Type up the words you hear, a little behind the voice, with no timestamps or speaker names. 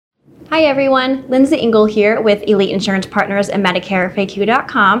Hi everyone, Lindsay Engel here with Elite Insurance Partners and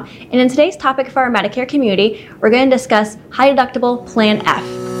MedicareFAQ.com, and in today's topic for our Medicare community, we're going to discuss high deductible Plan F.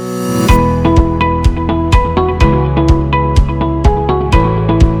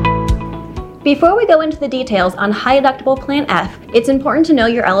 Before we go into the details on high deductible Plan F, it's important to know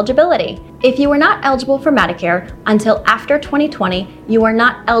your eligibility. If you were not eligible for Medicare until after 2020, you are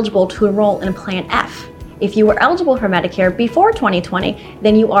not eligible to enroll in Plan F. If you were eligible for Medicare before 2020,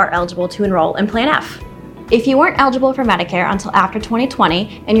 then you are eligible to enroll in Plan F. If you weren't eligible for Medicare until after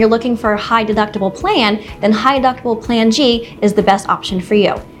 2020 and you're looking for a high deductible plan, then high deductible Plan G is the best option for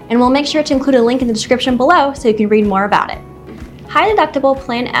you. And we'll make sure to include a link in the description below so you can read more about it. High deductible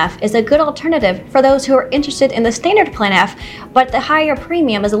Plan F is a good alternative for those who are interested in the standard Plan F, but the higher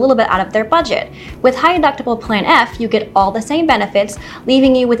premium is a little bit out of their budget. With high deductible Plan F, you get all the same benefits,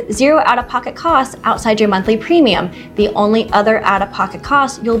 leaving you with zero out-of-pocket costs outside your monthly premium. The only other out-of-pocket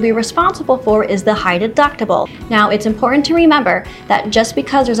cost you'll be responsible for is the high deductible. Now, it's important to remember that just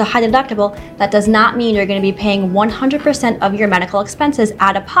because there's a high deductible, that does not mean you're going to be paying 100% of your medical expenses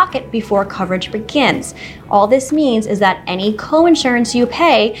out of pocket before coverage begins. All this means is that any co-insurance you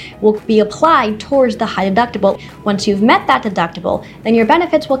pay will be applied towards the high deductible. Once you've met that deductible, then your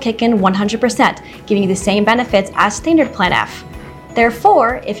benefits will kick in 100%, giving you the same benefits as standard Plan F.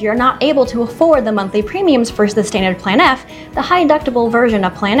 Therefore, if you're not able to afford the monthly premiums for the standard Plan F, the high deductible version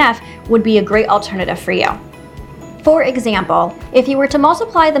of Plan F would be a great alternative for you. For example, if you were to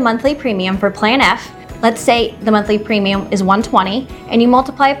multiply the monthly premium for Plan F, let's say the monthly premium is $120, and you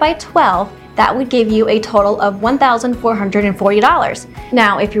multiply it by 12, that would give you a total of $1,440.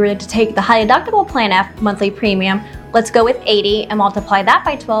 Now, if you were to take the high deductible Plan F monthly premium, let's go with 80 and multiply that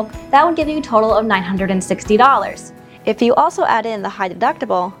by 12, that would give you a total of $960. If you also add in the high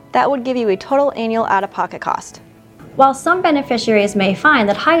deductible, that would give you a total annual out-of-pocket cost. While some beneficiaries may find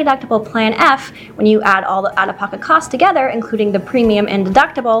that high deductible Plan F, when you add all the out-of-pocket costs together, including the premium and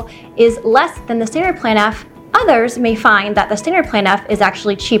deductible, is less than the standard Plan F, others may find that the standard Plan F is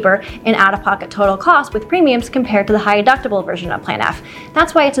actually cheaper in out-of-pocket total cost with premiums compared to the high deductible version of Plan F.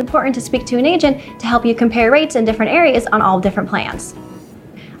 That's why it's important to speak to an agent to help you compare rates in different areas on all different plans.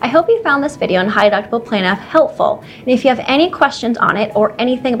 I hope you found this video on high deductible Plan F helpful. And if you have any questions on it or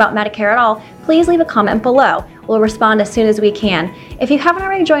anything about Medicare at all, please leave a comment below. We'll respond as soon as we can. If you haven't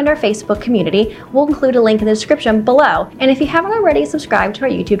already joined our Facebook community, we'll include a link in the description below. And if you haven't already subscribed to our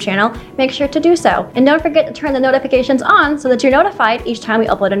YouTube channel, make sure to do so. And don't forget to turn the notifications on so that you're notified each time we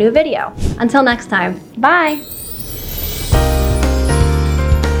upload a new video. Until next time, bye!